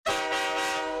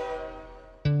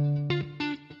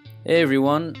Hey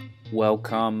everyone,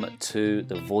 welcome to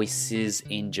the Voices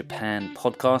in Japan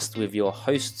podcast with your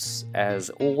hosts, as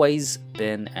always,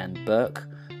 Ben and Burke.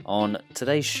 On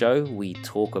today's show, we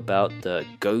talk about the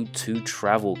Go To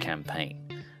Travel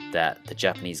campaign that the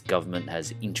Japanese government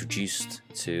has introduced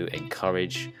to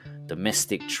encourage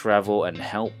domestic travel and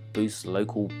help boost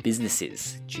local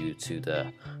businesses due to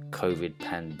the COVID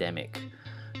pandemic.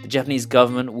 The Japanese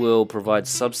government will provide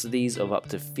subsidies of up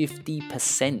to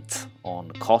 50%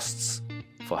 on costs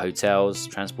for hotels,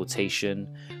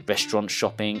 transportation, restaurant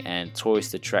shopping, and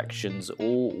tourist attractions,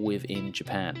 all within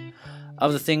Japan.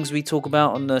 Other things we talk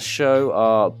about on the show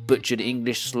are butchered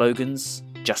English slogans,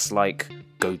 just like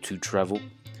Go To Travel.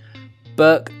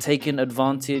 Burke taking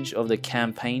advantage of the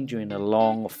campaign during a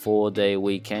long 4-day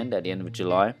weekend at the end of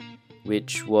July,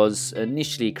 which was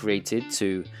initially created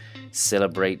to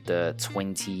celebrate the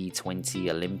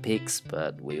 2020 Olympics,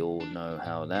 but we all know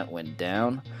how that went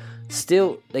down.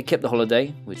 Still, they kept the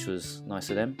holiday, which was nice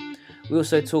of them. We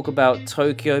also talk about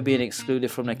Tokyo being excluded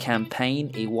from the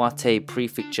campaign, Iwate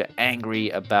Prefecture angry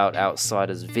about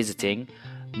outsiders visiting,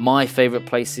 my favourite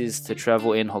places to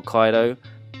travel in Hokkaido,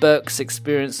 Burke's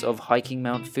experience of hiking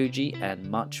Mount Fuji,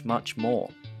 and much, much more.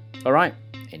 Alright,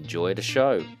 enjoy the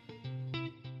show.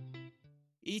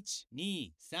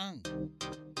 1、2、3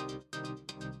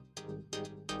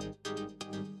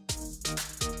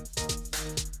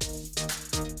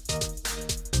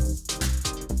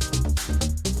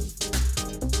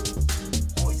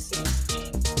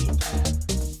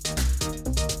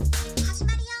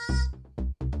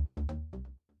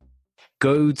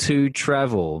 Go To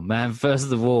Travel. Man,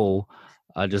 first of all,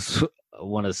 I just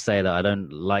want to say that I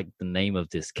don't like the name of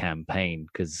this campaign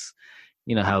because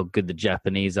you know how good the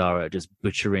Japanese are at just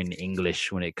butchering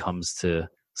English when it comes to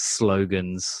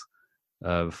slogans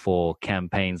for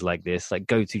campaigns like this. Like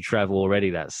Go To Travel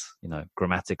already, that's, you know,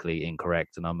 grammatically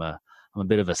incorrect, and I'm a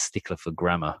bit of a stickler for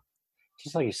grammar.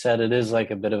 Just like you said, it is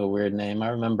like a bit of a weird name. I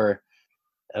remember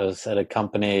I was at a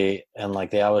company and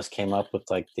like they always came up with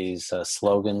like these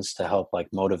slogans to help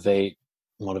like motivate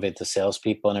the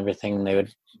salespeople and everything. And they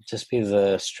would just be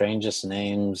the strangest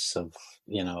names of,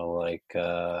 you know, like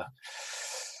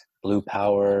Blue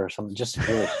Power or something, just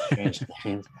really strange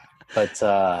names. But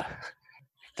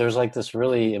there's like this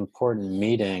really important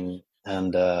meeting,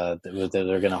 and they're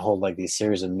going to hold like these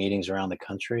series of meetings around the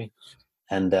country,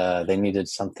 and they needed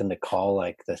something to call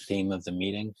like the theme of the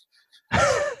meeting.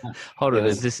 Hold on,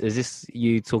 is this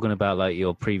you talking about like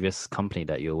your previous company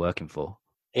that you were working for?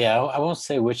 Yeah, I won't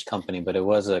say which company, but it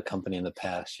was a company in the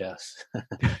past, yes.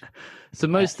 So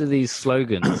most of these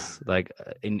slogans, like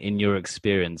in your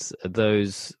experience, are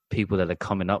those people that are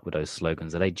coming up with those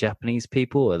slogans, are they Japanese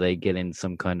people, or are they getting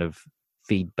some kind of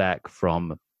feedback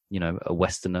from, you know, a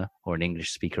Westerner or an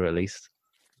English speaker at least?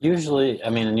 Usually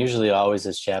always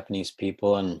it's Japanese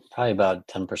people, and probably about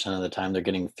 10% of the time they're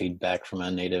getting feedback from a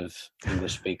native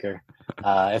English speaker.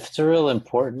 If it's a real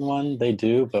important one, they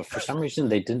do, but for some reason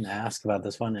they didn't ask about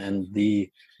this one, and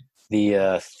the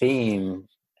theme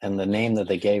and the name that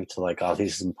they gave to like all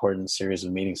these important series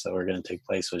of meetings that were going to take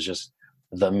place was just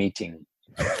the meeting.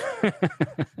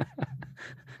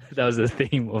 That was the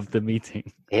theme of the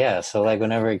meeting. Yeah, so like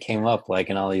whenever it came up, like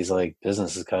in all these like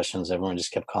business discussions, everyone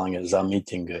just kept calling it the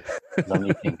meeting good, the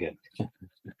meeting good.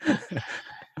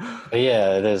 But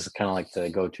yeah, it is kind of like the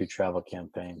Go To Travel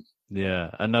campaign. Yeah,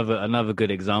 another good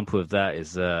example of that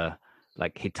is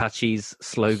like Hitachi's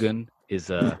slogan is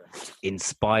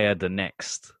inspire the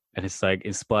next, and it's like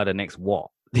inspire the next what?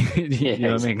 You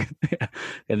know what I mean?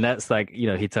 And that's like, you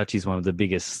know, Hitachi's one of the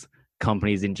biggest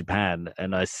companies in Japan,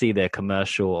 and I see their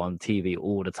commercial on TV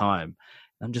all the time.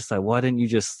 I'm just like, why didn't you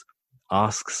just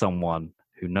ask someone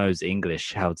who knows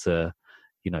English how to,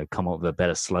 you know, come up with a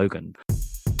better slogan?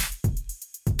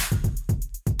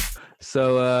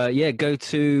 So yeah, Go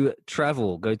To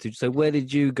Travel. So where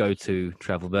did you go to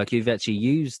travel, Burke? You've actually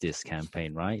used this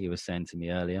campaign, right? You were saying to me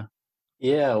earlier.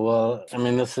 Yeah, well, I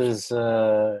mean, this is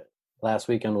last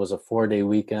weekend was a 4-day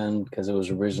weekend because it was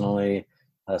originally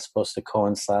supposed to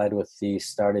coincide with the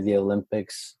start of the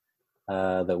Olympics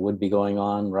that would be going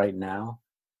on right now.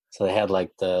 So they had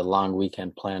like the long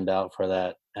weekend planned out for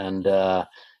that. And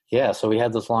yeah, so we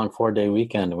had this long 4-day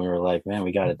weekend, and we were like, man,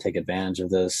 we got to take advantage of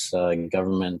this.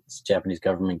 Japanese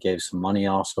government gave some money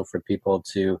also for people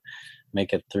to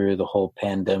make it through the whole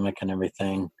pandemic and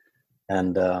everything.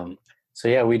 And so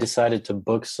yeah, we decided to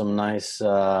book some nice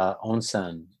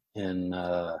onsen in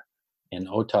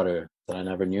Otaru that I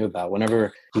never knew about.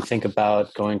 Whenever you think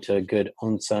about going to a good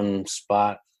onsen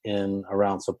spot in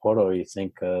around Sapporo, you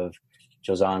think of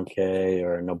Jozankei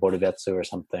or Noborubetsu or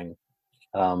something.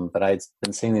 But I'd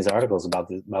been seeing these articles about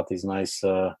these nice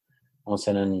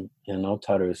onsen in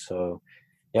Otaru. So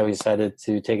yeah, we decided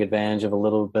to take advantage of a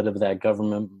little bit of that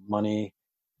government money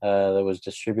that was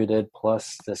distributed,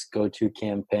 plus this go-to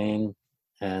campaign,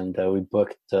 and we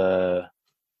booked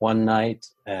one night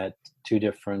at two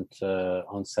different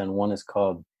onsen. One is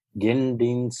called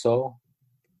Ginrinso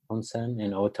Onsen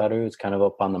in Otaru. It's kind of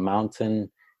up on the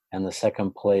mountain, and the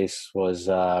second place was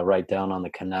right down on the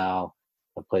canal,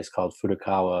 a place called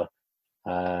Furukawa.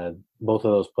 Both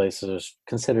of those places are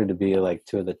considered to be like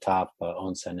two of the top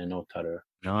onsen in Otaru.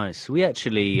 Nice. We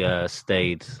actually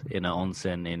stayed in an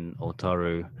onsen in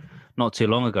Otaru not too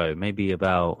long ago, probably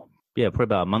about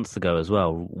a month ago as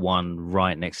well. One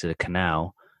right next to the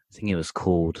canal. I think it was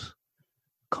called,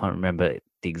 can't remember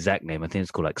the exact name. I think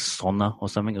it's called like Sona or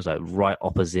something. It was like right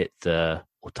opposite the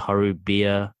Otaru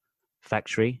beer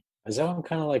factory. Is that one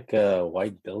kind of like a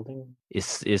white building?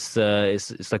 It's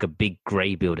like a big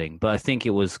grey building, but I think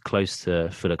it was close to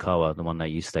Furukawa, the one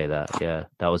that you stayed at. Yeah,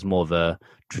 that was more of a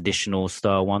traditional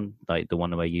style one, like the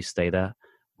one where you stayed at.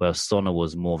 Where Sona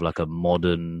was more of like a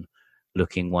modern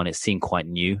looking one. It seemed quite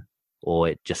new, or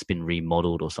it just been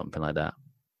remodeled or something like that.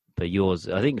 But yours,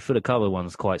 I think Furukawa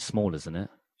one's quite small, isn't it?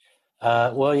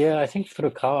 Well, yeah, I think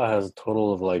Furukawa has a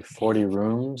total of like 40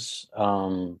 rooms,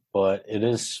 but it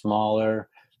is smaller.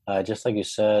 Just like you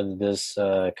said, this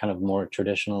kind of more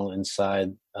traditional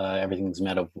inside. Everything's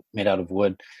made out of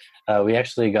wood. We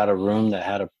actually got a room that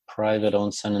had a private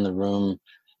onsen in the room.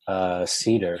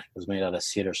 Cedar. It was made out of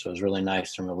cedar, so it was really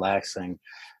nice and relaxing.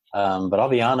 But I'll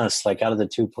be honest, like out of the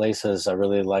two places, I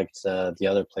really liked the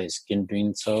other place,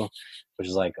 Ginrinso, which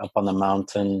is like up on the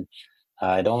mountain.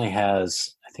 It only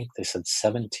has, I think they said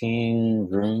 17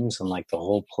 rooms in like the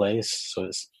whole place, so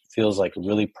it feels like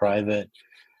really private.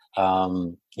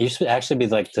 It used to actually be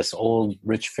like this old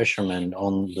rich fisherman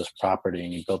owned this property,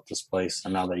 and he built this place,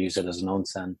 and now they use it as an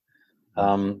onsen.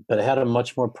 But it had a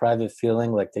much more private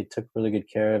feeling. Like they took really good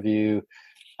care of you.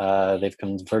 They've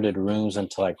converted rooms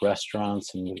into like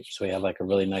restaurants, and so we had like a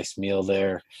really nice meal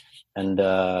there. And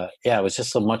yeah, it was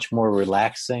just a much more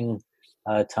relaxing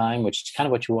time, which is kind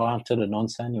of what you want at an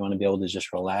onsen. You want to be able to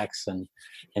just relax, and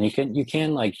you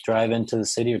can like drive into the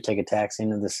city or take a taxi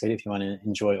into the city if you want to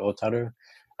enjoy Otaru.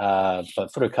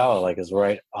 But Furukawa like is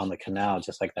right on the canal,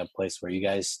 just like that place where you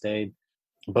guys stayed.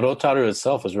 But Otaru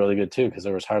itself was really good too, because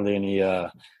there was hardly any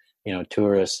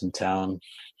tourists in town.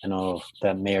 I know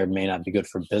that may or may not be good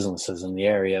for businesses in the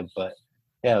area, but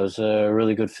yeah, it was a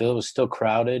really good feel. It was still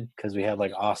crowded because we had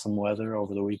like awesome weather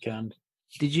over the weekend.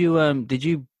 Did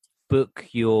you book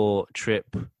your trip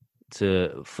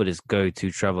for this go-to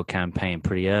travel campaign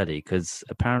pretty early? Because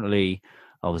apparently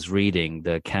I was reading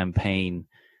the campaign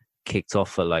kicked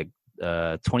off at like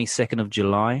 22nd of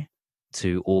July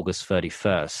to August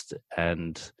 31st,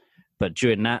 but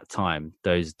during that time,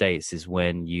 those dates is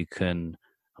when you can,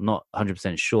 I'm not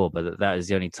 100% sure, but that is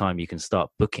the only time you can start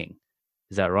booking.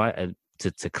 Is that right? And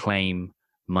to claim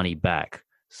money back.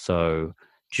 So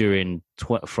from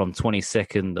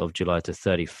 22nd of July to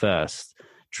 31st,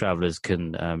 travelers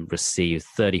can receive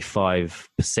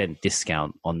 35%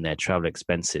 discount on their travel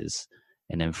expenses.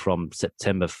 And then from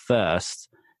September 1st,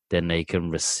 then they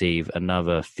can receive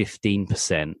another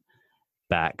 15%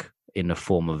 back in the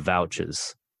form of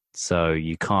vouchers. So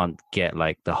you can't get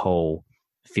like the whole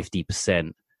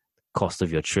 50% cost of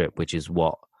your trip, which is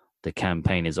what the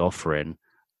campaign is offering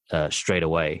straight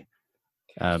away.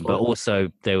 But also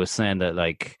they were saying that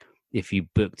like if you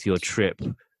booked your trip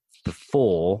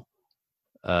before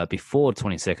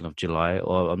 22nd of July,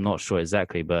 or I'm not sure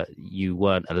exactly, but you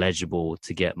weren't eligible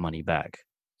to get money back.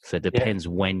 So it depends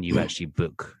when you actually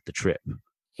book the trip.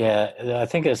 Yeah, I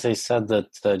think as they said that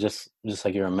just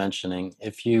like you were mentioning,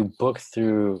 if you book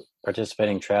through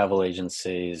participating travel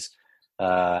agencies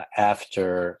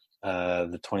after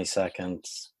the 22nd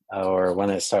or when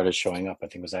it started showing up, I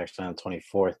think it was actually on the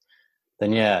 24th,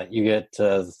 then yeah, you get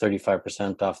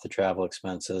 35% off the travel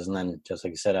expenses. And then just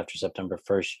like you said, after September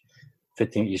 1st,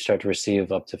 you start to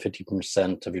receive up to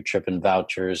 50% of your trip in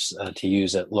vouchers to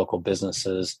use at local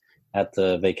businesses at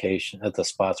the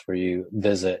spots where you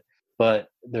visit. But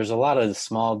there's a lot of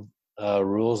small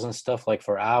rules and stuff. Like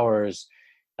for ours,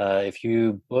 if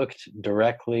you booked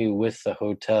directly with the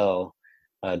hotel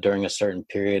during a certain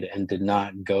period and did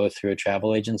not go through a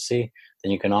travel agency,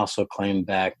 then you can also claim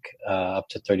back up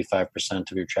to 35%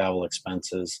 of your travel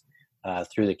expenses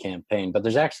through the campaign. But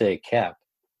there's actually a cap.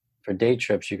 For day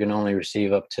trips, you can only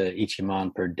receive up to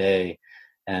Ichiman per day.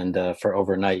 And for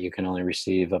overnight, you can only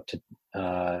receive up to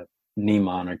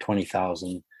Niman or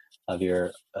 20,000 of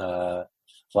your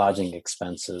lodging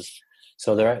expenses.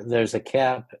 So there's a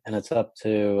cap, and it's up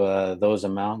to those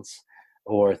amounts.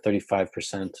 or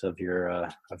 35% of your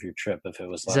trip if it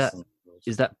was Is less that than.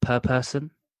 is that per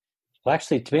person? Well,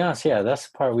 actually, to be honest, yeah, that's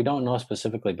the part we don't know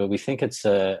specifically, but we think it's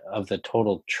of the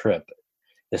total trip.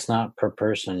 It's not per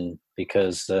person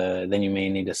because then you may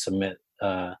need to submit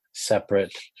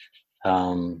separate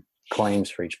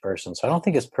claims for each person. So I don't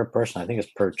think it's per person. I think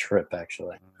it's per trip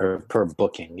actually, or per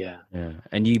booking. Yeah. Yeah.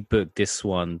 And you booked this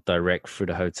one direct through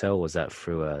the hotel? Or was that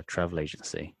through a travel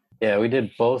agency? Yeah, we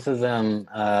did both of them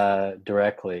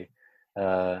directly.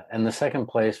 And the second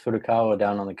place, Furukawa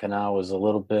down on the canal, was a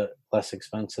little bit less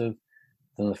expensive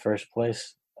than the first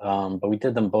place. But we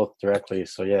did them both directly.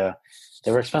 So yeah,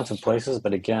 they were expensive places.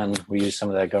 But again, we used some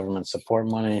of that government support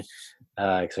money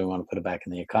because we want to put it back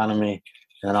in the economy.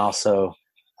 And also,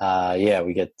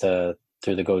 we get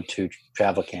through the GoTo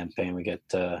travel campaign, we get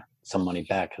some money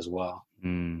back as well.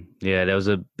 Yeah, there was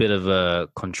a bit of a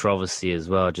controversy as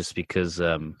well, just because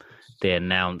they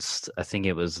announced, I think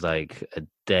it was like a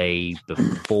day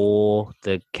before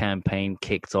the campaign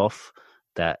kicked off,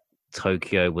 that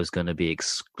Tokyo was going to be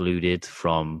excluded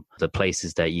from the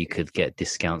places that you could get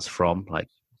discounts from, like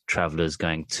travelers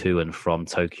going to and from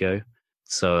Tokyo.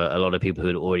 So a lot of people who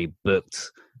had already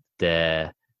booked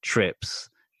their trips,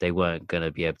 they weren't going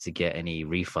to be able to get any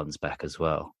refunds back as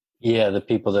well. Yeah, the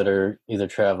people that are either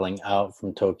traveling out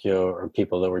from Tokyo or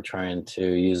people that were trying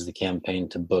to use the campaign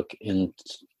to book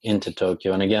into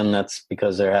Tokyo. And again, that's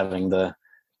because they're having the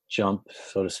jump,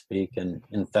 so to speak, and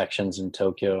infections in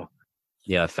Tokyo.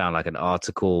 Yeah, I found like an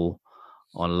article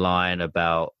online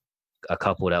about a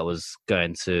couple that was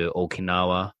going to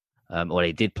Okinawa, or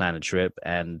they did plan a trip,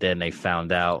 and then they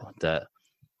found out that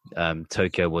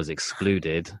Tokyo was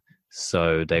excluded,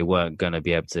 so they weren't going to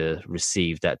be able to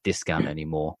receive that discount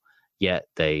anymore. Yet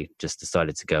they just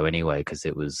decided to go anyway because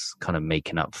it was kind of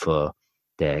making up for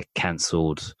their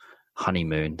cancelled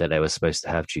honeymoon that they were supposed to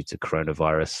have due to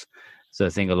coronavirus. So I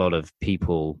think a lot of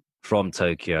people from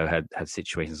Tokyo had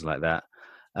situations like that.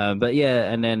 But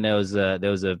yeah, and then there was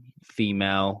a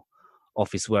female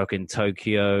office worker in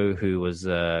Tokyo who was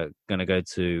going to go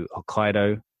to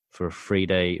Hokkaido for a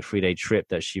 3-day trip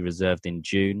that she reserved in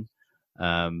June.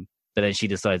 But then she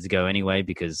decided to go anyway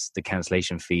because the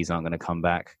cancellation fees aren't going to come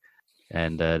back.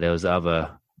 And there was other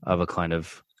kind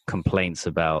of complaints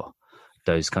about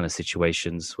those kind of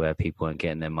situations where people aren't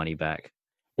getting their money back.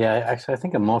 Yeah, actually, I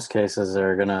think in most cases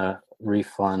they're going to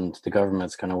refund. The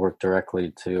government's going to work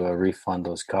directly to refund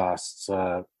those costs.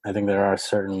 I think there are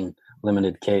certain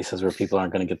limited cases where people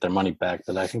aren't going to get their money back,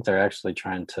 but I think they're actually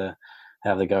trying to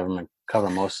have the government cover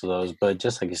most of those. But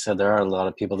just like you said, there are a lot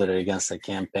of people that are against the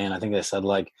campaign. I think they said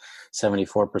like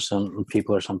 74% of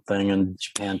people or something in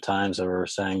Japan Times that were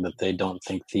saying that they don't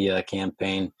think the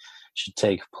campaign should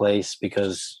take place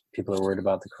because people are worried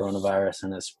about the coronavirus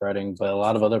and it's spreading. But a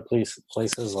lot of other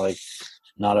places like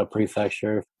Nara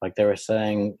Prefecture, like they were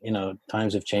saying,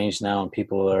 times have changed now and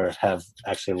people have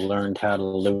actually learned how to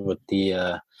live with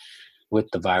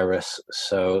the virus.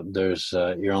 So there's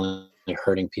you're only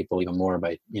hurting people even more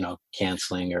by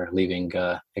canceling or leaving,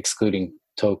 excluding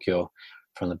Tokyo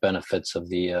from the benefits of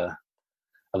the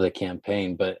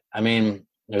campaign. But I mean,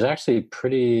 there's actually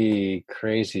pretty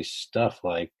crazy stuff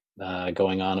like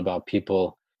going on about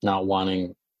people not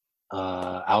wanting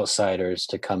outsiders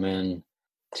to come in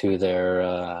to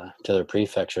their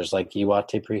prefectures, like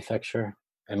Iwate Prefecture.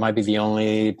 It might be the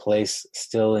only place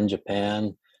still in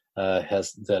Japan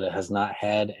has not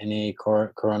had any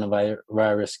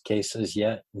coronavirus cases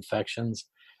yet, infections,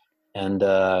 and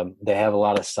they have a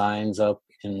lot of signs up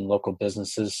in local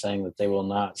businesses saying that they will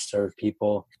not serve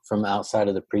people from outside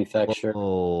of the prefecture.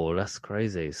 Oh, that's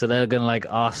crazy. So they're going to like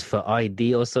ask for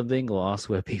ID or something, or ask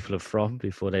where people are from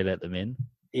before they let them in?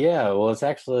 Yeah, well, it's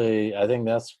actually, I think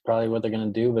that's probably what they're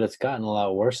going to do, but it's gotten a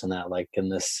lot worse than that. Like in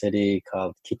this city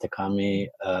called Kitakami,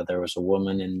 there was a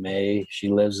woman in May. She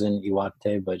lives in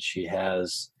Iwate, but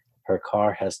her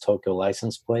car has Tokyo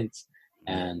license plates,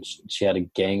 and she had a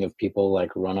gang of people like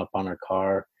run up on her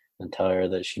car and tell her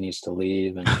that she needs to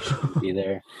leave and she shouldn't be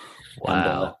there.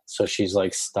 Wow. And so she's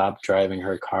like stopped driving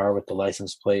her car with the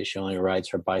license plate. She only rides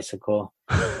her bicycle.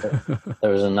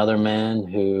 There was another man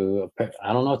who,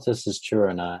 I don't know if this is true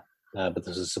or not, but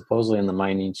this is supposedly in the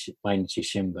Mainichi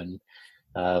Shimbun,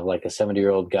 like a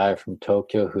 70-year-old guy from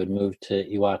Tokyo who had moved to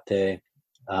Iwate,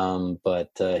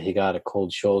 but he got a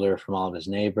cold shoulder from all of his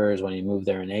neighbors when he moved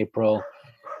there in April.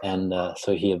 And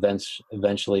so he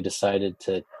eventually decided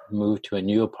to move to a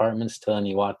new apartment still in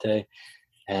Iwate.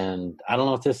 And I don't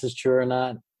know if this is true or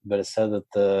not, but it said that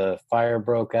the fire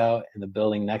broke out in the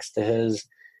building next to his,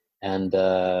 and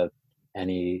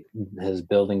his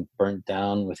building burnt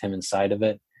down with him inside of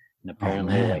it. And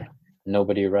apparently,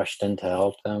 nobody rushed in to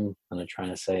help them. And they're trying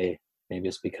to say maybe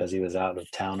it's because he was out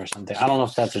of town or something. I don't know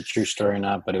if that's a true story or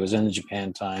not, but it was in the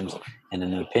Japan Times and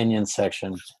in the opinion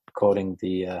section, quoting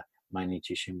the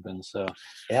Mainichi Shimbun. So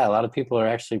yeah, a lot of people are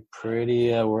actually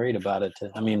pretty worried about it.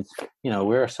 I mean,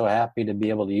 we're so happy to be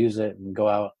able to use it and go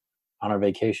out on our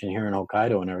vacation here in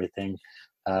Hokkaido and everything.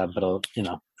 But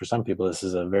for some people, this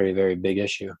is a very, very big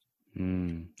issue.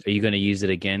 Are you going to use it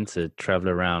again to travel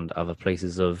around other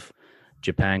places of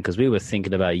Japan? Because we were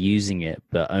thinking about using it,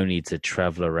 but only to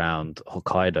travel around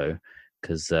Hokkaido.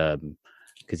 Because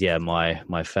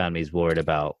my family's worried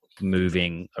about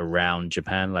moving around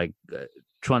Japan. Like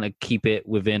trying to keep it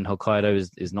within Hokkaido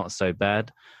is not so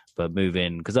bad, but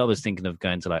moving, because I was thinking of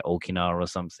going to like Okinawa or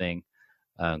something,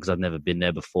 because I've never been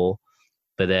there before.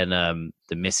 But then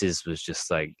the missus was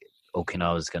just like,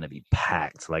 Okinawa is going to be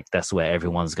packed. Like that's where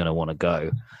everyone's going to want to go,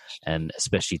 and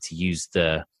especially to use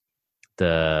the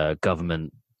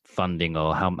government funding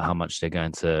or how much they're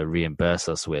going to reimburse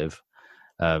us with.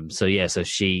 So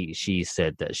she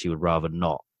said that she would rather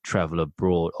not travel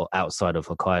abroad or outside of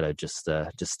Hokkaido, just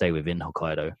stay within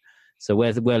Hokkaido. So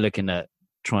we're looking at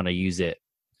trying to use it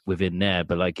within there.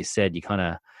 But like you said,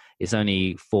 it's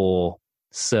only for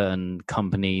certain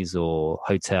companies or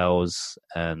hotels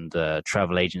and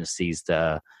travel agencies that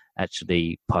are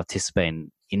actually participating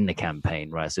in the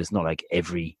campaign, right? So it's not like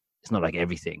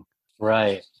everything.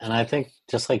 Right. And I think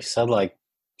just like you said, like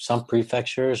some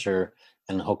prefectures,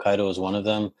 and Hokkaido is one of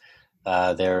them,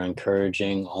 they're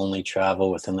encouraging only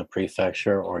travel within the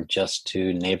prefecture or just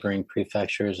to neighboring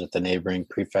prefectures if the neighboring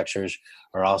prefectures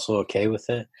are also okay with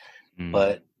it.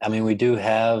 But I mean, we do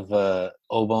have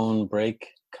Obon break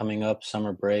coming up,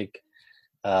 summer break,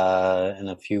 in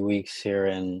a few weeks here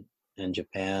in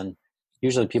Japan.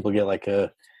 Usually people get like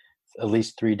at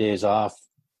least 3 days off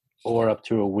or up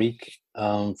to a week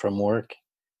from work.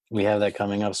 We have that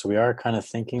coming up. So we are kind of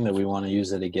thinking that we want to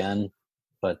use it again.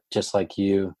 But just like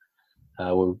you,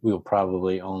 we'll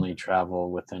probably only travel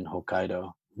within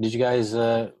Hokkaido. Did you guys,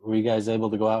 were you guys able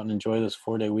to go out and enjoy this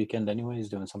 4-day weekend anyways,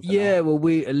 doing something else? Well,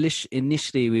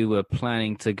 initially we were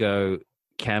planning to go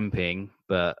camping,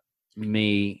 but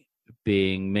me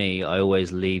being me, I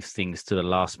always leave things to the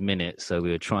last minute. So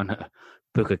we were trying to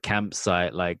book a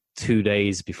campsite like 2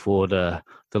 days before the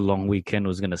long weekend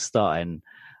was going to start, and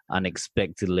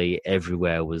unexpectedly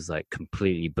everywhere was like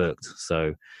completely booked.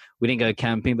 So we didn't go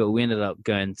camping, but we ended up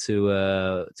going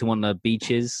to one of the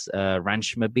beaches,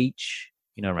 Ranshima Beach.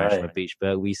 Ranshima Right. Beach,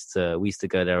 but we used to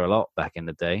go there a lot back in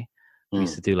the day. We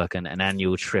used to do like an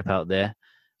annual trip out there,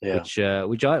 Yeah.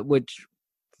 which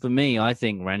for me, I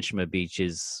think Ranshima Beach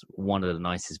is one of the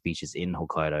nicest beaches in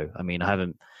Hokkaido. I mean,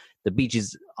 the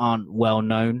beaches aren't well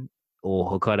known,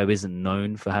 or Hokkaido isn't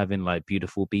known for having like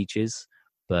beautiful beaches,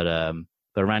 but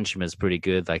Ranshima is pretty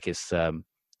good. Like it's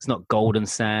not golden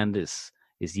sand, it's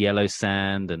yellow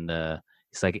sand, and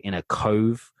it's like in a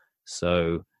cove,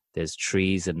 so there's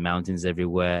trees and mountains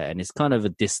everywhere, and it's kind of a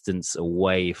distance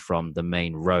away from the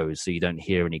main road, so you don't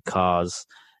hear any cars.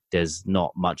 There's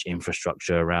not much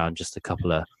infrastructure around, just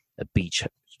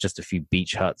a few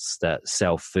beach huts that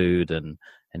sell food, and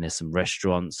there's some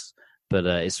restaurants. But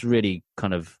it's really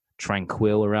kind of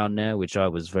tranquil around there, which I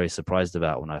was very surprised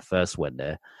about when I first went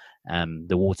there.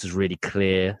 The water's really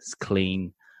clear, it's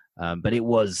clean, but it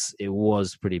was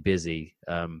pretty busy.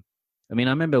 I mean,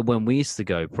 I remember when we used to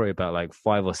go, probably about like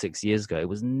 5 or 6 years ago, it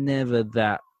was never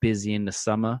that busy in the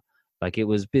summer. Like it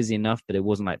was busy enough, but it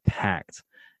wasn't like packed.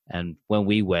 And when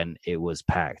we went, it was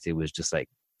packed. It was just like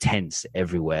tents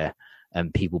everywhere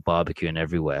and people barbecuing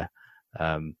everywhere.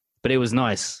 But it was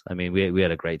nice. I mean, we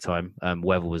had a great time.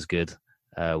 Weather was good.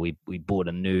 We bought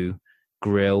a new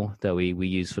grill that we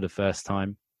used for the first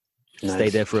time. Nice.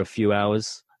 Stayed there for a few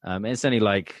hours. It's only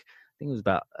like, I think it was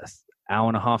about an hour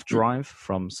and a half drive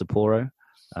from Sapporo.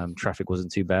 Traffic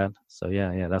wasn't too bad. So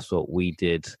yeah, that's what we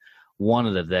did one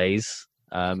of the days.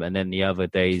 And then the other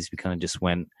days we kind of just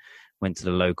went to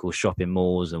the local shopping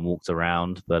malls and walked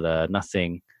around, but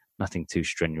nothing too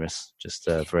strenuous, just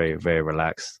very, very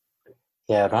relaxed.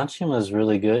 Yeah, Ranchima is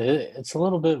really good. It's a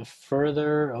little bit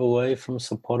further away from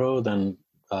Sapporo than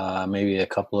maybe a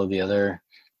couple of the other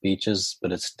beaches,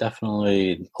 but it's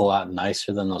definitely a lot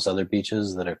nicer than those other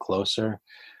beaches that are closer.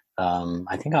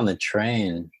 I think on the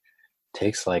train it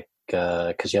takes like,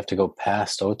 because you have to go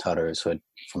past Otaru,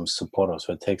 from Sapporo,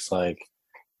 so it takes like,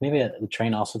 maybe the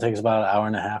train also takes about an hour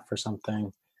and a half or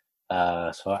something.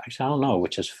 So actually, I don't know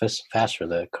which is faster,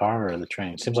 the car or the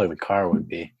train. Seems like the car would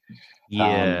be.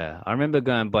 Yeah, I remember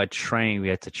going by train. We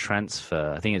had to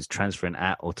transfer. I think it's transferring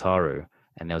at Otaru,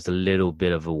 and there was a little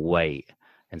bit of a wait,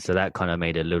 and so that kind of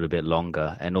made it a little bit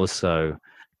longer. And also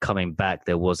coming back,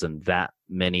 there wasn't that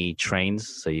many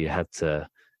trains, so you had to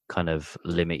kind of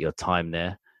limit your time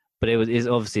there. But it's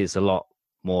obviously it's a lot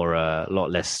more, a lot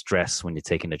less stress when you're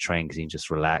taking the train because you can just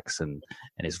relax and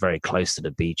it's very close to the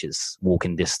beach. It's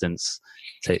walking distance.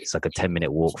 So it's like a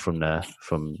 10-minute walk from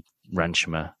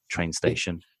Ranchima train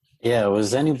station. Yeah,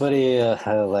 was anybody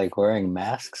like wearing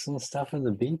masks and stuff at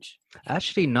the beach?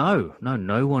 Actually, no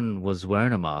one was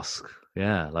wearing a mask.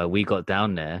 Yeah, like we got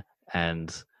down there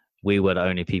and we were the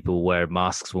only people wearing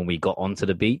masks when we got onto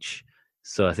the beach.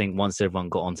 So I think once everyone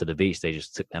got onto the beach, they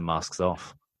just took their masks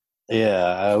off. Yeah,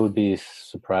 I would be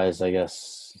surprised, I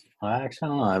guess. Well, actually, I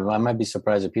don't know. I might be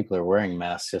surprised if people are wearing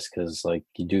masks just because, like,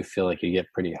 you do feel like you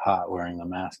get pretty hot wearing the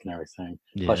mask and everything.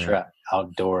 Yeah. Plus, you're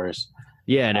outdoors.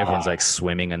 Yeah, and everyone's like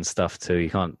swimming and stuff too. You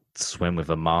can't swim with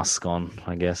a mask on,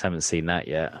 I guess. Haven't seen that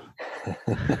yet.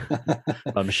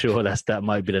 I'm sure that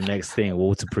might be the next thing,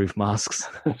 waterproof masks.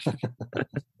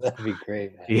 That'd be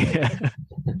great, man.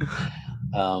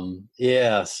 Yeah.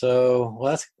 Yeah, so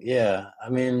well, I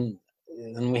mean,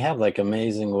 and we have like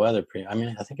amazing weather. I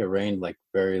mean, I think it rained like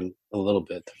a little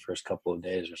bit the first couple of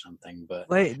days or something. But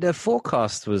the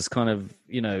forecast was kind of,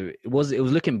 it was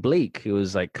looking bleak. It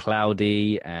was like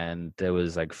cloudy and there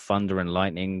was like thunder and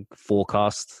lightning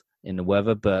forecast in the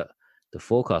weather, but the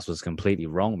forecast was completely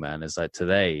wrong, man. It's like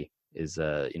today is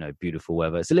beautiful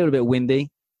weather. It's a little bit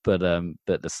windy, but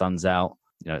the sun's out.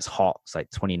 It's hot. It's like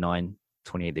 29,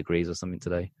 28 degrees or something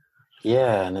today.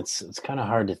 Yeah, and it's kind of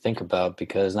hard to think about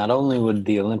because not only would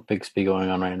the Olympics be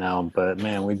going on right now, but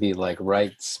man, we'd be like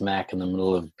right smack in the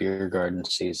middle of beer garden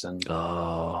season.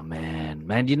 Oh man,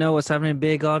 do you know what's happening in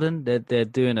beer garden? They're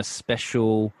doing a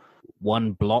special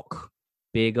 1 block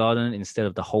beer garden instead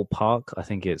of the whole park. I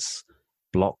think it's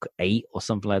block 8 or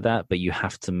something like that. But you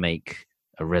have to make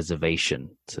a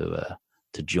reservation to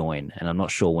join, and I'm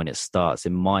not sure when it starts.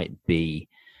 It might be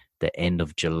the end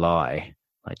of July.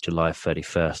 Like July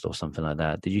 31st or something like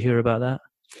that. Did you hear about that?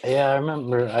 Yeah, I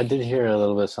remember. I did hear a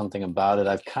little bit something about it.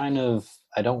 I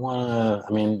don't want to,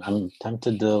 I mean, I'm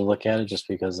tempted to look at it just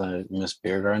because I miss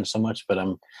beer garden so much, but I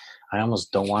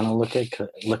almost don't want to look at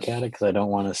it because I don't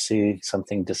want to see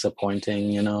something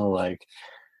disappointing, like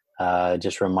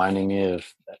just reminding me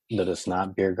that it's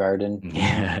not beer garden.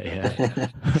 Yeah.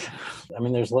 I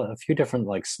mean, there's a few different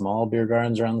like small beer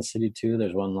gardens around the city too.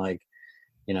 There's one like,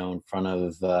 in front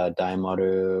of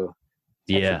Daimaru.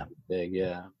 Yeah. Big,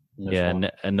 yeah.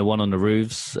 And the one on the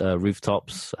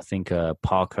rooftops, I think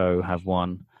Parco have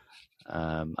one.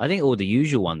 I think all the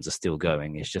usual ones are still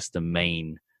going. It's just the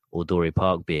main Odori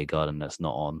Park beer garden that's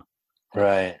not on.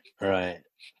 Right. So.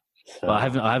 But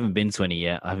I haven't been to any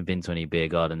yet. I haven't been to any beer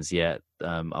gardens yet.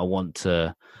 I want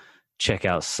to check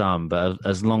out some, but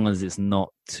as long as it's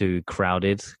not too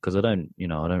crowded, because I don't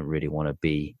really want to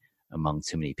be among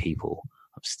too many people.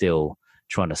 I'm still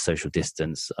trying to social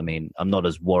distance. I mean, I'm not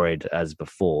as worried as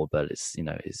before, but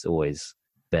it's always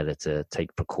better to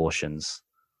take precautions.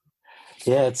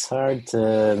 Yeah, it's hard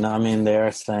to. No, I mean, they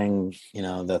are saying,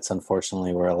 that's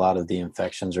unfortunately where a lot of the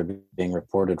infections are being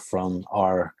reported from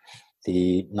are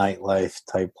the nightlife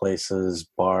type places,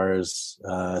 bars,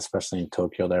 especially in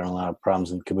Tokyo. There are a lot of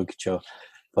problems in Kabukicho.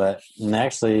 But they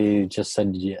actually just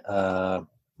said a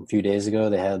few days ago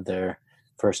they had their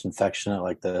first infection at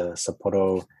like the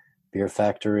Sapporo Beer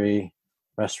Factory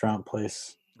restaurant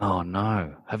place. Oh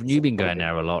no! Haven't you been going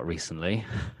there a lot recently?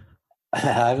 I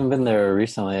haven't been there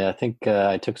recently. I think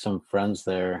I took some friends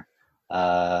there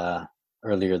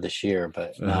earlier this year,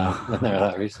 but no, I haven't been there a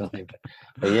lot recently.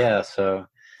 But yeah, so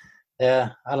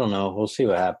yeah, I don't know. We'll see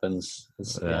what happens.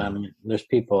 I mean, there's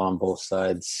people on both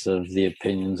sides of the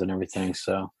opinions and everything,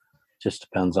 so just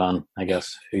depends on, I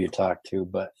guess, who you talk to.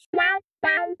 But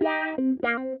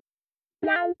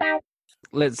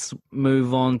let's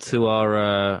move on to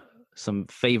our some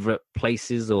favorite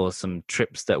places or some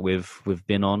trips that we've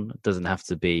been on. It doesn't have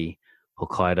to be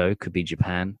Hokkaido, could be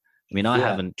Japan. I mean, I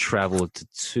haven't traveled to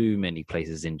too many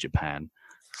places in Japan,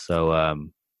 so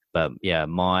but yeah,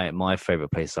 my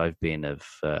favorite place I've been have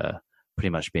pretty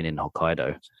much been in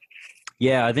Hokkaido.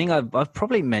 Yeah, I think I've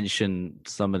probably mentioned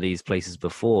some of these places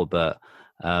before, but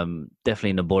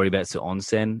definitely Noboribetsu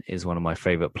Onsen is one of my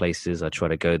favorite places. I try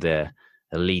to go there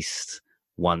at least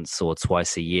once or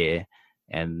twice a year.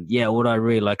 And yeah, what I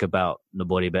really like about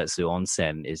Noboribetsu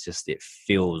Onsen is just it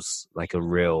feels like a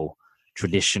real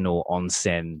traditional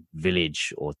onsen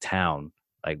village or town.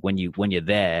 Like when you're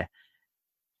there,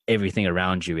 everything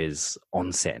around you is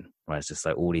onsen, right? It's just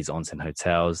like all these onsen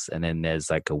hotels, and then there's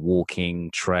like a walking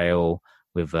trail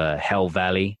with a Hell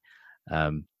Valley,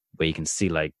 where you can see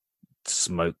like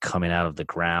smoke coming out of the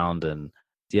ground, and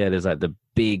yeah, there's like the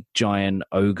big giant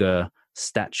ogre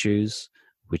statues,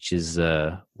 which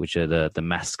are the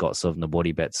mascots of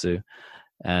Noboribetsu.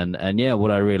 And yeah,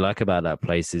 what I really like about that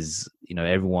place is,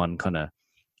 everyone kind of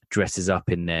dresses up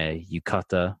in their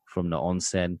yukata from the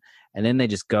onsen, and then they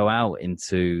just go out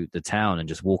into the town and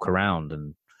just walk around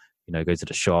and, go to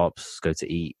the shops, go to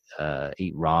eat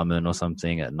ramen or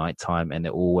something at nighttime, and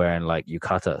they're all wearing like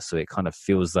yukata. So it kind of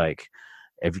feels like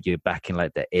you're back in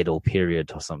like the Edo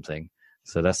period or something.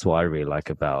 So that's what I really like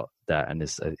about that. And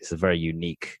it's a very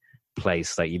unique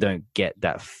place. Like you don't get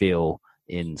that feel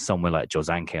in somewhere like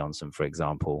Josanke Onsen, for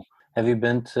example. Have you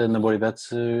been to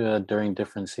Noboribetsu during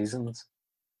different seasons?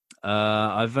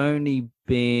 I've only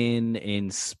been in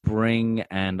spring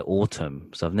and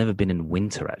autumn, so I've never been in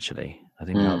winter, actually. I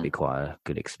think that would be quite a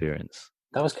good experience.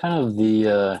 That was kind of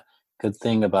the good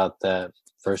thing about that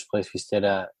first place we stayed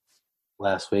at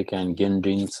last weekend,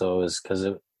 Ginrinso, is because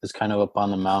it's kind of up on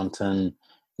the mountain.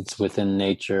 It's within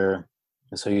nature.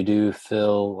 And so you do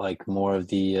feel like more of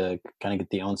the kind of get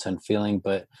the onsen feeling,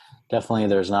 but definitely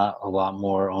there's not a lot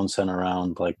more onsen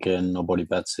around like in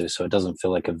Noboribetsu, so it doesn't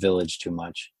feel like a village too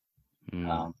much.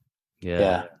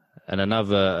 Yeah. And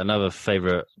another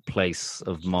favorite place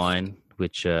of mine,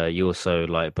 which you also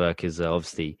like, Burke, is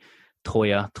obviously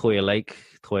Toya Lake,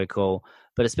 Toyako,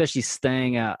 but especially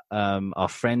staying at our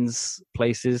friends'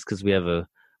 places, because we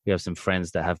have some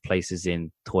friends that have places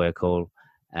in Toyako,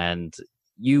 and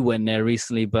you went there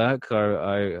recently, Burke,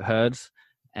 I heard,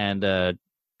 and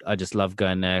I just love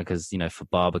going there because, for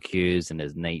barbecues and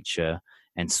there's nature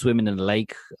and swimming in the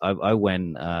lake. I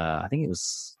went, I think it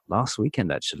was last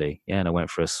weekend, actually. Yeah, and I went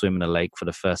for a swim in the lake for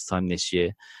the first time this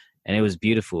year, and it was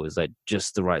beautiful. It was like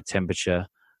just the right temperature,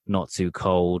 not too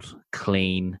cold,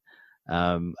 clean.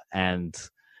 And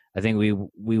I think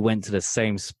we went to the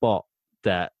same spot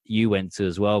that you went to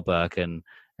as well, Burke, and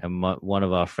one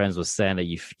of our friends was saying that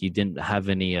you didn't have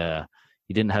any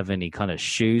kind of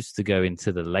shoes to go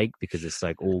into the lake because it's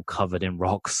like all covered in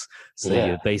rocks. So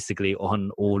you're basically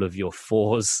on all of your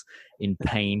fours in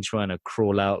pain, trying to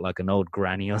crawl out like an old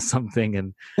granny or something.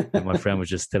 And my friend was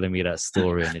just telling me that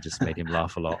story, and it just made him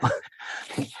laugh a lot.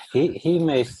 He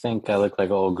may think I look like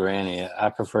old granny.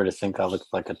 I prefer to think I look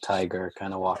like a tiger,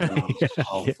 kind of walking on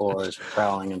all fours,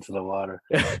 prowling into the water.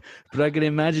 But I can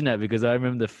imagine that, because I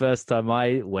remember the first time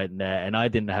I went there and I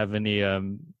didn't have any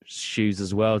shoes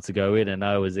as well to go in, and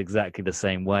I was exactly the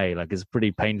same way. Like, it's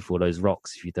pretty painful, those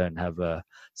rocks, if you don't have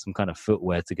some kind of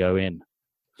footwear to go in.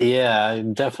 Yeah, I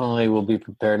definitely will be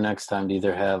prepared next time to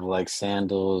either have like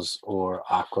sandals or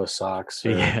aqua socks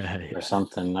or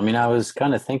something. I mean, I was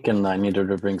kind of thinking I needed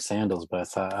to bring sandals, but I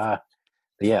thought,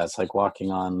 it's like walking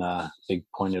on big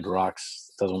pointed rocks.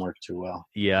 It doesn't work too well.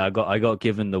 Yeah, I got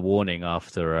given the warning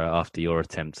after your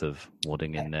attempt of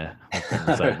wading in there.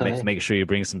 So make sure you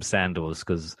bring some sandals,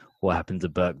 because what happened to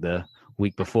Burke the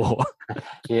week before?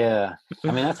 Yeah,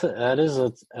 I mean that is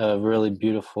a really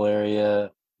beautiful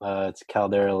area. It's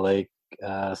Caldera Lake,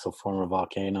 so former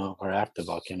volcano or active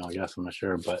volcano, I guess, I'm not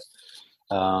sure, but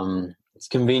it's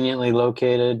conveniently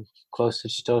located, close to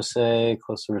Chitose,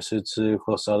 close to Rusutsu,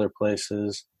 close to other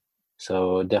places.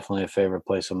 So definitely a favorite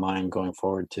place of mine going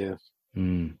forward too.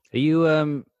 Are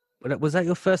you was that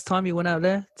your first time you went out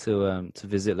there to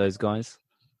visit those guys?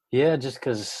 Yeah, just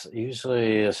because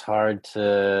usually it's hard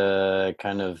to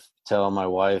kind of tell my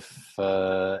wife,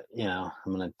 I'm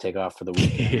going to take off for the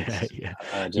weekend.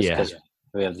 Just because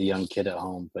we have the young kid at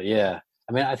home. But yeah,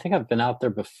 I mean, I think I've been out there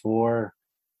before,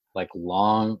 like a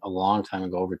long time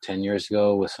ago, over 10 years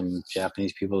ago, with some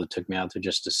Japanese people that took me out there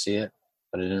just to see it.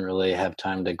 But I didn't really have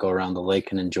time to go around the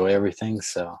lake and enjoy everything.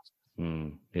 So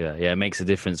it makes a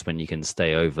difference when you can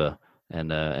stay over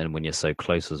and when you're so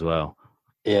close as well.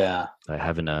 Yeah, like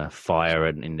having a fire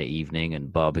in the evening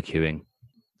and barbecuing.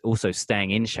 Also, staying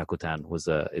in Shakotan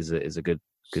is a good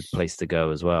place to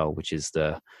go as well, which is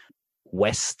the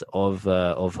west of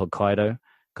Hokkaido,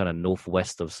 kind of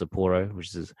northwest of Sapporo,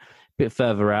 which is a bit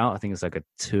further out. I think it's like a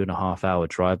 2.5 hour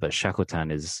drive, but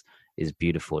Shakotan is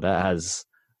beautiful. That has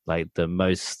like the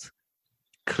most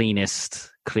clearest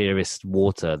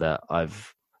water that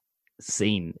I've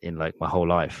seen in like my whole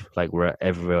life. Like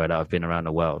everywhere that I've been around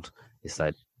the world, it's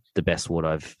like the best water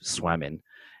I've swam in.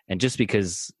 And just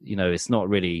because, it's not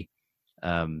really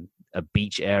a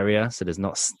beach area, so there's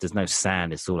no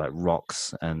sand. It's all like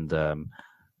rocks and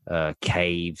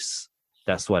caves.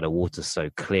 That's why the water's so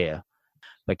clear.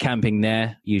 But camping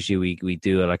there, usually we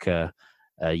do like a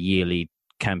yearly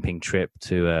camping trip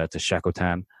to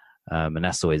Shakotan, and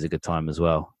that's always a good time as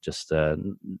well. Just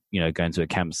going to a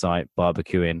campsite,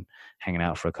 barbecuing, hanging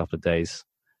out for a couple of days.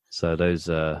 So those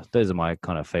are my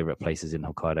kind of favorite places in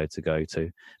Hokkaido to go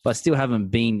to. But I still haven't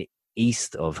been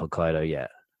east of Hokkaido yet.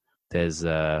 There's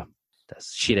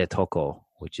Shiretoko,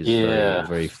 which is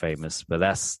very famous. But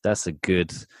that's a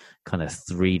good kind of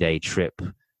 3-day trip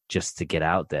just to get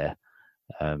out there.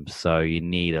 So you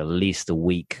need at least a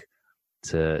week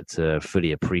to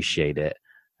fully appreciate it.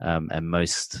 And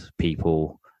most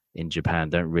people in Japan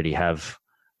don't really have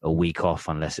a week off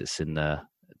unless it's in the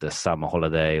summer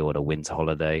holiday or the winter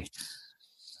holiday.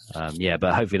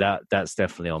 But hopefully that's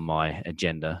definitely on my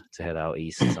agenda to head out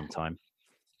east sometime.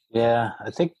 Yeah,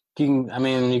 I think you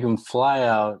can fly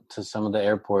out to some of the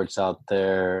airports out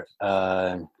there,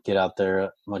 get out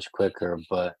there much quicker.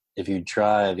 But if you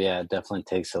drive, it definitely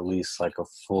takes at least like a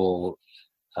full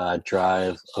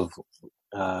drive of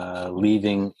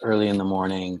leaving early in the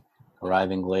morning,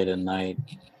 arriving late at night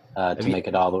to make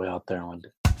it all the way out there in one day.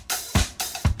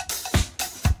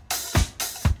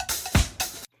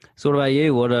 So what about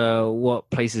you? What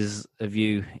places have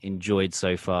you enjoyed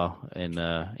so far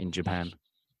in Japan?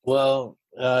 Well,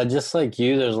 just like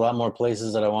you, there's a lot more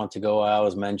places that I want to go. I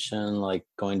always mention like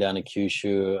going down to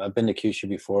Kyushu. I've been to Kyushu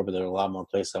before, but there are a lot more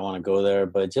places I want to go there.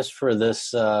 But just for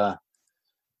this,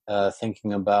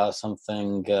 thinking about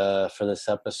something for this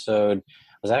episode,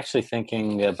 I was actually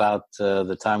thinking about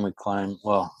the time we climbed.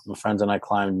 Well, my friends and I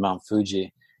climbed Mount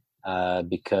Fuji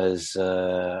because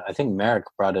I think Merrick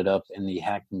brought it up in the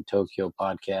Hacking Tokyo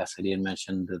podcast that he had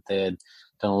mentioned that they had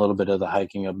done a little bit of the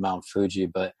hiking of Mount Fuji,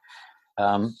 but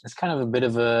it's kind of a bit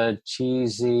of a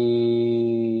cheesy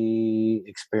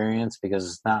experience because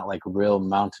it's not like real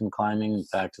mountain climbing. In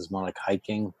fact, it's more like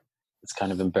hiking. It's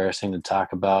kind of embarrassing to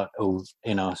talk about,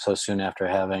 so soon after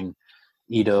having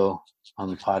Ito on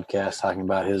the podcast talking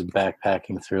about his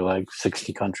backpacking through like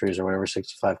 60 countries or whatever,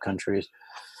 65 countries.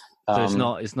 So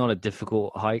it's not a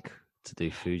difficult hike to do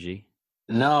Fuji.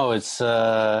 No, it's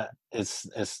not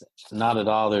at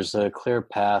all. There's a clear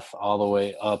path all the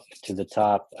way up to the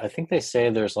top. I think they say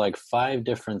there's like 5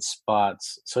 different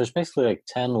spots. So there's basically like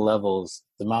 10 levels.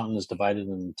 The mountain is divided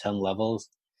into 10 levels.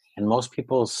 And most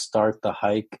people start the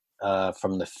hike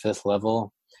from the 5th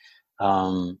level.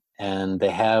 And they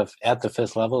have, at the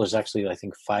 5th level, there's actually, I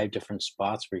think, 5 different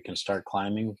spots where you can start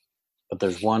climbing. But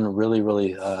there's one really,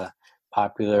 really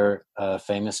popular,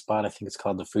 famous spot. I think it's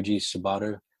called the Fuji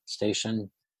Subaru Station.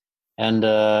 And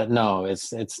no,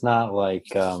 it's not like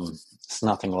it's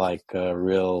nothing like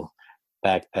real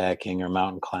backpacking or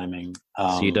mountain climbing.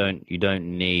 So you don't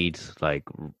need like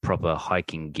proper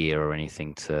hiking gear or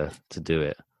anything to do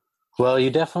it. Well,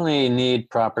 you definitely need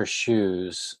proper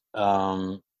shoes,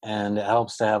 and it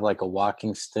helps to have like a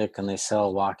walking stick, and they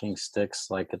sell walking sticks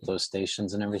like at those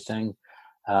stations and everything.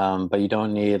 But you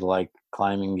don't need like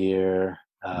climbing gear.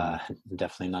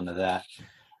 Definitely none of that.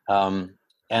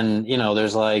 And,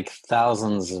 there's like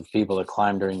thousands of people that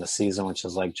climb during the season, which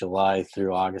is like July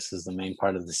through August is the main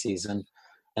part of the season.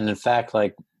 And in fact,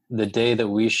 like the day that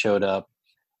we showed up,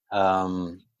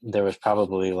 there was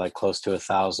probably like close to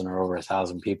 1,000 or over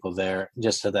 1,000 people there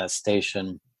just at that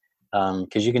station.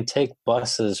 Because you can take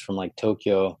buses from like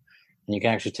Tokyo, and you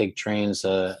can actually take trains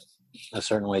a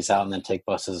certain ways out and then take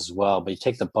buses as well. But you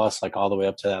take the bus like all the way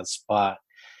up to that spot.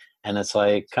 And it's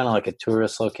like kind of like a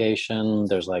tourist location.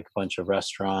 There's like a bunch of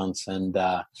restaurants, and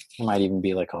there might even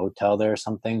be like a hotel there or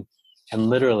something.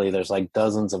 And literally there's like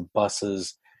dozens of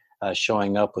buses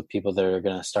showing up with people that are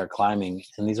going to start climbing.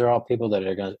 And these are all people that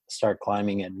are going to start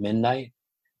climbing at midnight.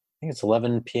 I think it's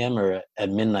 11 p.m. or at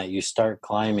midnight you start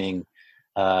climbing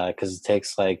because it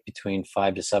takes like between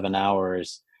 5 to 7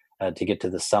 hours to get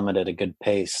to the summit at a good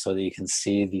pace so that you can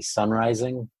see the sun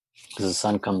rising, because the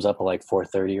sun comes up at like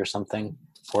 4:30 or something.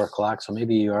 4 o'clock. So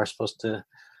maybe you are supposed to,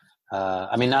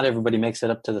 not everybody makes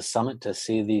it up to the summit to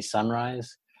see the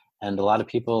sunrise. And a lot of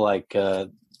people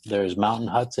there's mountain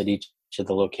huts at each of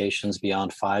the locations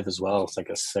beyond 5 as well. It's like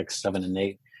a 6, 7, and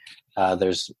 8.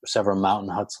 There's several mountain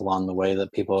huts along the way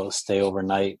that people stay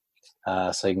overnight.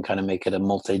 So you can kind of make it a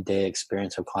multi-day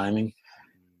experience of climbing.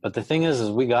 But the thing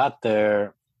is we got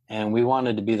there and we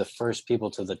wanted to be the first people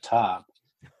to the top.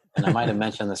 And I might have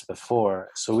mentioned this before.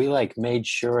 So we like made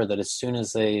sure that as soon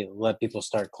as they let people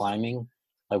start climbing,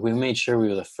 like we made sure we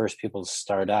were the first people to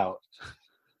start out.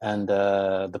 And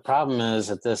the problem is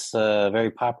at this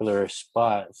very popular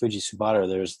spot, Fuji Subaru,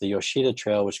 there's the Yoshida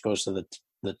Trail, which goes to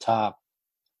the top.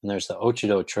 And there's the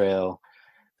Ochido Trail.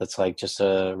 That's like just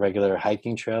a regular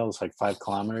hiking trail. It's like 5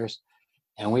 kilometers.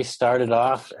 And we started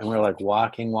off and we're like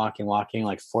walking.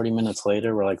 Like 40 minutes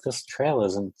later, we're like, this trail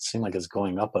doesn't seem like it's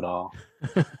going up at all.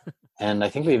 And I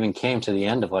think we even came to the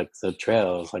end of like the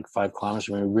trail. It was like 5 kilometers.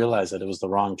 And we realized that it was the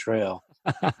wrong trail.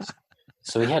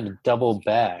 So we had to double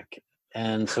back.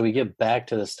 And so we get back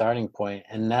to the starting point.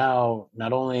 And now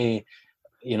not only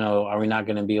are we not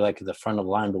going to be like at the front of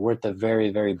the line? But we're at the very,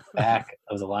 very back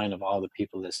of the line of all the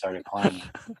people that started climbing.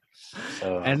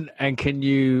 So and can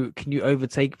you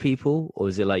overtake people, or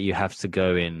is it like you have to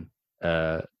go in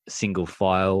single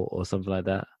file or something like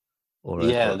that? Or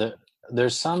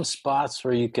there's some spots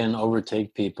where you can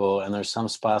overtake people, and there's some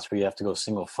spots where you have to go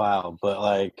single file. But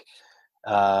like,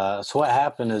 so what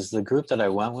happened is the group that I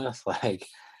went with, like,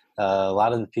 a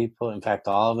lot of the people, in fact,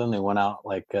 all of them, they went out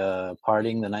like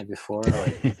partying the night before,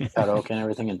 like karaoke and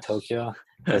everything in Tokyo.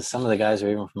 Because some of the guys are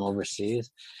even from overseas,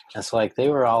 and so like they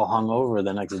were all hungover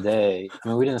the next day. I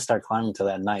mean, we didn't start climbing till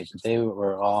that night, but they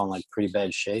were all in like pretty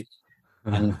bad shape.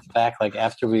 And in fact, like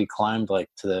after we climbed like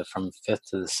from 5th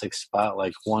to the 6th spot,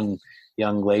 like one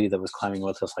young lady that was climbing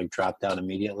with us like dropped out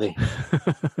immediately,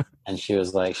 and she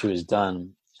was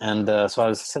done. And so I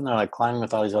was sitting there like climbing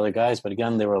with all these other guys, but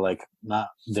again, they were like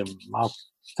they're all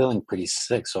feeling pretty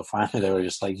sick. So finally, they were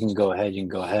just like, "You can go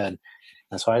ahead."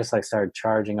 And so I just like started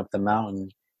charging up the mountain,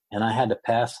 and I had to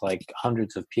pass like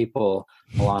hundreds of people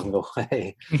along the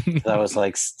way. I was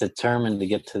like determined to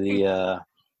get to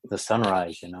the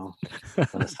sunrise, when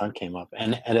the sun came up.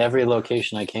 And at every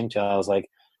location I came to, I was like,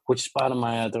 "Which spot am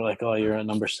I at?" They're like, "Oh, you're at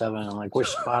number 7." I'm like, "Which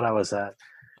spot I was at?"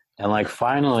 And like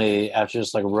finally, after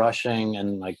just like rushing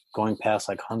and like going past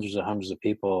like hundreds of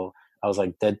people, I was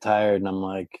like dead tired, and I'm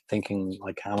like thinking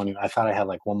like I thought I had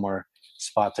like one more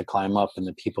spot to climb up, and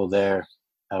the people there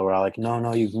were all like,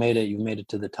 no, you've made it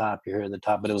to the top, you're here at the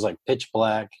top. But it was like pitch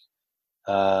black.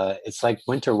 It's like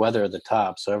winter weather at the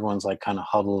top, so everyone's like kind of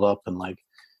huddled up and like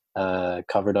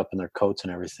covered up in their coats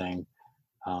and everything.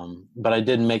 But I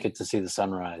didn't make it to see the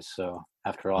sunrise, so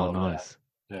after all nice.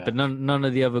 That, yeah. But none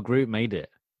of the other group made it.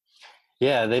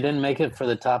 Yeah, they didn't make it for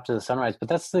the top to the sunrise, but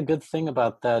that's the good thing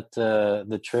about that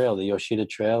the trail, the Yoshida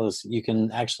Trail, is you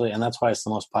can actually, and that's why it's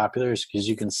the most popular, is because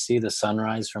you can see the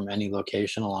sunrise from any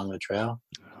location along the trail.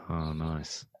 Oh,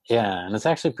 nice. Yeah, and it's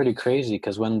actually pretty crazy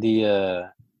because when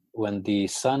the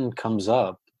sun comes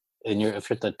up and if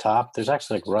you're at the top, there's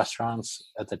actually like restaurants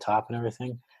at the top and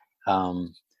everything,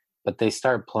 but they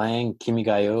start playing Kimi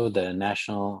ga Yo, the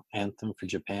national anthem for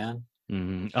Japan.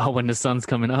 Mm-hmm. Oh, when the sun's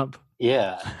coming up.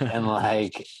 Yeah, and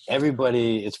like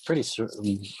everybody, it's pretty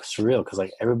surreal because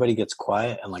like everybody gets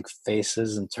quiet and like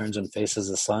turns and faces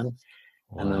the sun.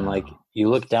 Wow. And then like you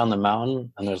look down the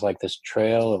mountain and there's like this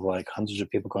trail of like hundreds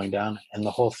of people going down, and the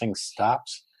whole thing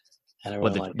stops. And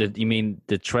everyone you mean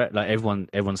the trail? Like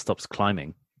everyone stops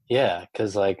climbing? Yeah,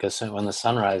 because like when the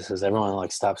sun rises, everyone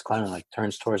like stops climbing, like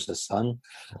turns towards the sun.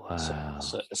 Wow.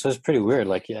 So it's pretty weird.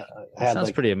 Like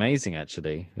sounds pretty amazing,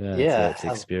 actually. Yeah,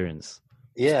 to experience.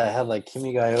 Yeah, I had like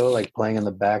Kimi ga Yo like playing in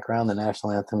the background, the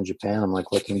national anthem of Japan. I'm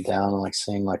like looking down and like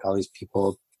seeing like all these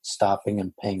people stopping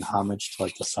and paying homage to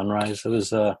like the sunrise. It was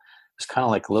kind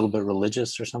of like a little bit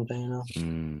religious or something,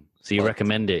 So you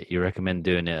recommend it? You recommend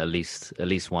doing it at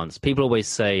least once? People always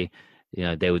say,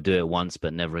 they would do it once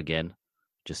but never again,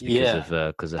 just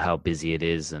because of how busy it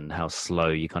is and how slow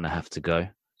you kind of have to go.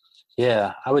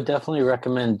 Yeah, I would definitely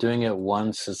recommend doing it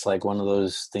once. It's like one of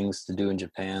those things to do in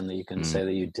Japan that you can say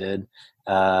that you did.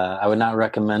 I would not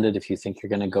recommend it if you think you're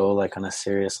going to go like on a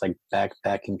serious like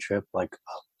backpacking trip, like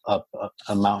up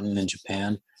a mountain in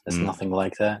Japan. It's nothing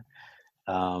like that.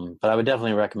 But I would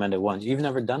definitely recommend it once. You've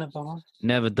never done it before?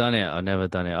 Never done it. I've never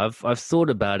done it. I've thought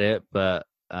about it, but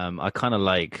I kind of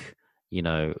like,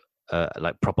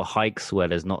 like proper hikes where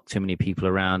there's not too many people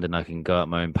around and I can go at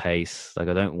my own pace. Like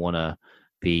I don't want to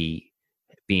be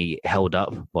held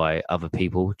up by other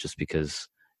people just because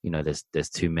there's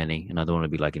too many, and I don't want to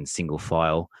be like in single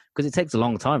file because it takes a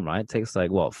long time, right? It takes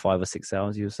like what, 5 or 6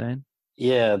 hours, you were saying?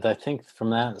 Yeah, I think from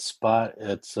that spot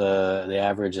it's the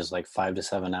average is like 5 to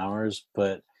 7 hours.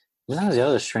 But that was the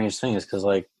other strange thing, is because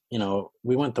like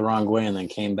we went the wrong way and then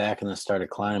came back and then started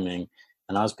climbing,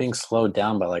 and I was being slowed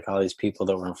down by like all these people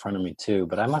that were in front of me too.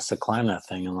 But I must have climbed that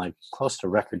thing in like close to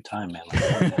record time,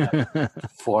 man, like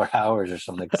 4 hours or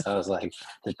something, because I was like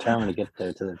determined to get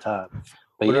there to the top.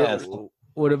 But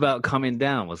what about coming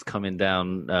down? Was coming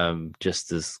down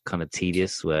just as kind of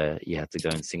tedious, where you had to go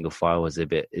in single file? Is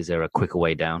there a quicker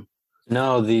way down?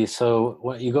 No, so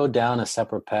when you go down a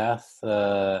separate path,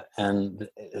 and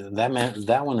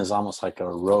that one is almost like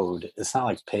a road. It's not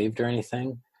like paved or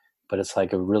anything, but it's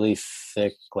like a really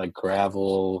thick, like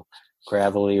gravelly,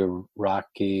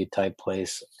 rocky type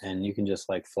place, and you can just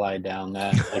like fly down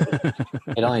that.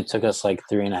 Like, it only took us like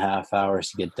 3.5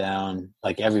 hours to get down,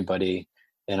 like everybody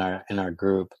in our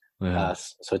group. Yeah.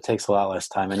 So it takes a lot less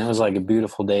time, and it was like a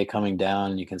beautiful day coming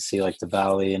down. You can see like the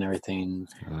valley and everything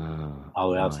all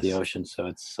the way out to the ocean. So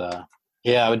it's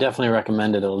I would definitely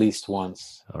recommend it at least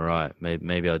once. All right,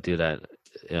 maybe I'll do that.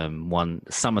 One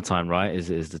summertime, right,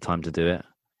 is the time to do it.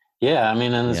 Yeah, I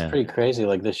mean, and it's Yeah. pretty crazy.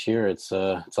 Like this year, it's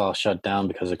all shut down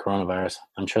because of coronavirus.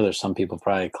 I'm sure there's some people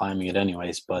probably climbing it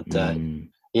anyways, but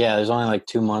yeah, there's only like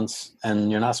 2 months, and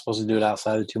you're not supposed to do it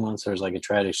outside of 2 months. There's like a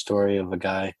tragic story of a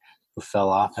guy who fell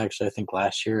off. Actually, I think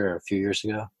last year or a few years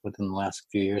ago, within the last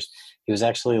few years, he was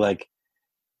actually like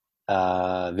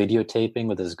videotaping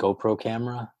with his GoPro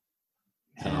camera,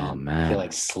 and Oh man. he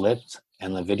like slipped,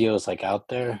 and the video is like out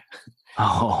there.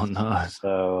 Oh no.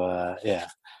 So yeah.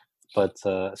 But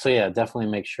so yeah, definitely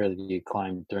make sure that you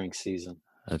climb during season.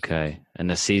 Okay. And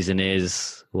the season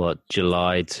is what,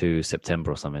 July to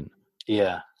September or something?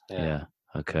 Yeah. Yeah.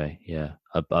 Okay. Yeah.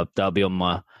 That'll be on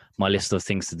my list of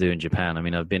things to do in Japan. I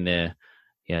mean, I've been there,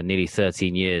 nearly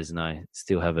 13 years, and I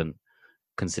still haven't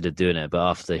considered doing it. But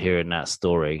after hearing that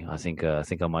story, I think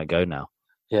I might go now.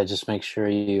 Yeah. Just make sure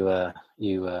you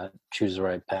choose the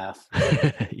right path.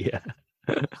 Yeah.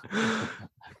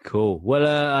 Cool.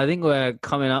 Well, I think we're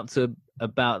coming up to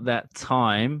about that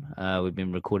time. We've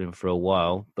been recording for a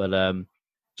while, but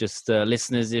just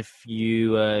listeners, if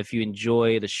you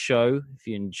enjoy the show, if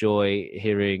you enjoy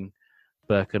hearing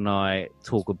Burke and I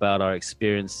talk about our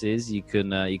experiences, you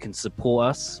can support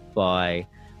us by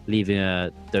leaving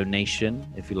a donation,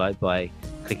 if you like, by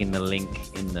clicking the link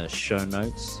in the show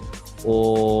notes.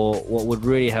 Or what would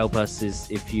really help us is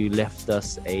if you left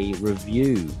us a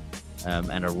review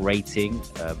and a rating,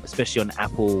 especially on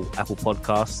Apple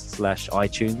Podcasts /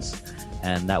 iTunes,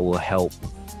 and that will help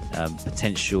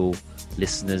potential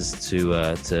listeners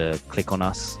to click on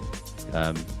us.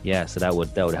 So that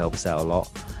would help us out a lot.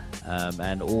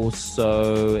 And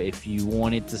also, if you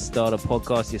wanted to start a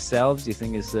podcast yourselves, you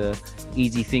think it's a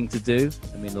easy thing to do.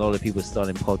 I mean, a lot of people are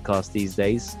starting podcasts these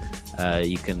days.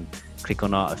 You can click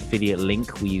on our affiliate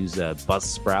link. We use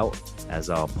Buzzsprout as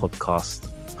our podcast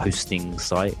hosting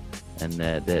site, and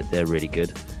they're really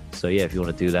good. So yeah, if you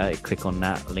want to do that, click on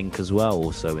that link as well,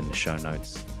 also in the show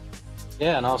notes.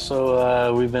 Yeah, and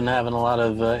also we've been having a lot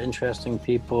of interesting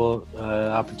people,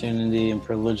 opportunity and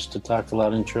privilege to talk to a lot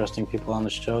of interesting people on the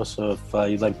show. So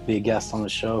if you'd like to be a guest on the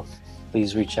show,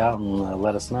 please reach out and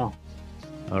let us know.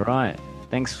 All right.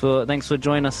 Thanks for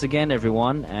joining us again,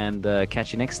 everyone, and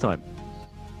catch you next time.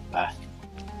 Bye.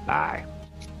 Bye.